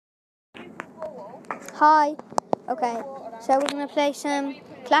Hi. Okay, so we're going to play some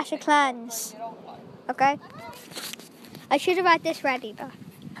Clash of Clans. Okay? I should have had this ready, but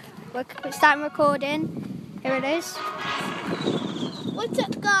we're starting recording. Here it is. What's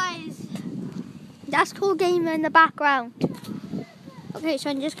up, guys? That's Cool Gamer in the background. Okay,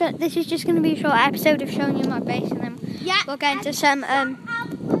 so this is just going to be a short episode of showing you my base, and then we'll get into some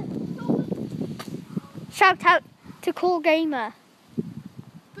shout out to Cool Gamer.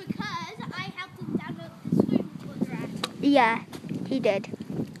 Because I helped him download the screen recorder. Yeah, he did.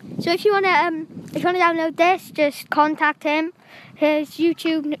 So if you wanna download this, just contact him. His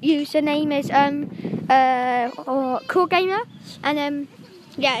YouTube username is Cool Gamer, and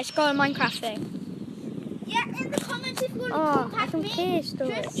yeah, it's got a Minecraft thing. Yeah, in the comments if you want to I contact don't me, care,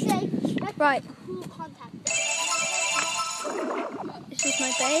 storage. just say Right. Cool contact. This is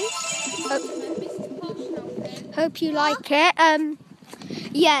my base. Hope you like it.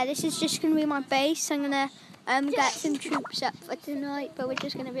 Yeah, this is just gonna be my base. I'm gonna get some troops up for tonight, but we're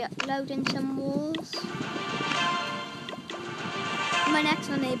just gonna be uploading some walls. My next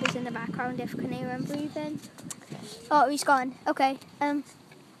door neighbour's in the background if you can hear him breathing. Oh, he's gone. Okay. Oh,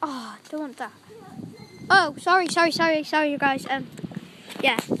 I don't want that. Oh, sorry, you guys.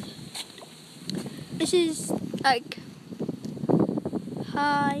 Yeah. This is like,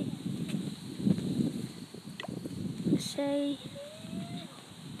 hi. Say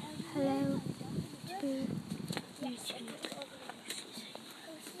hello to YouTube.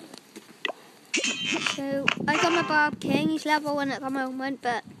 So I got my Barb King. He's level 1 at the moment,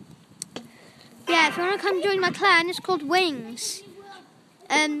 but yeah, if you want to come join my clan, it's called Wings.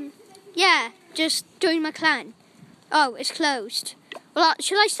 Yeah, just join my clan. Oh, it's closed. Well,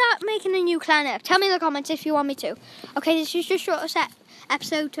 should I start making a new clan up? Tell me in the comments if you want me to. Okay, this is just a short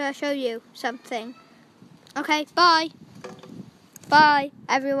episode to show you something. Okay, bye. Bye,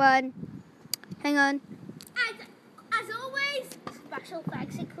 everyone. Hang on. As always, special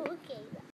thanks to Cool Gamer.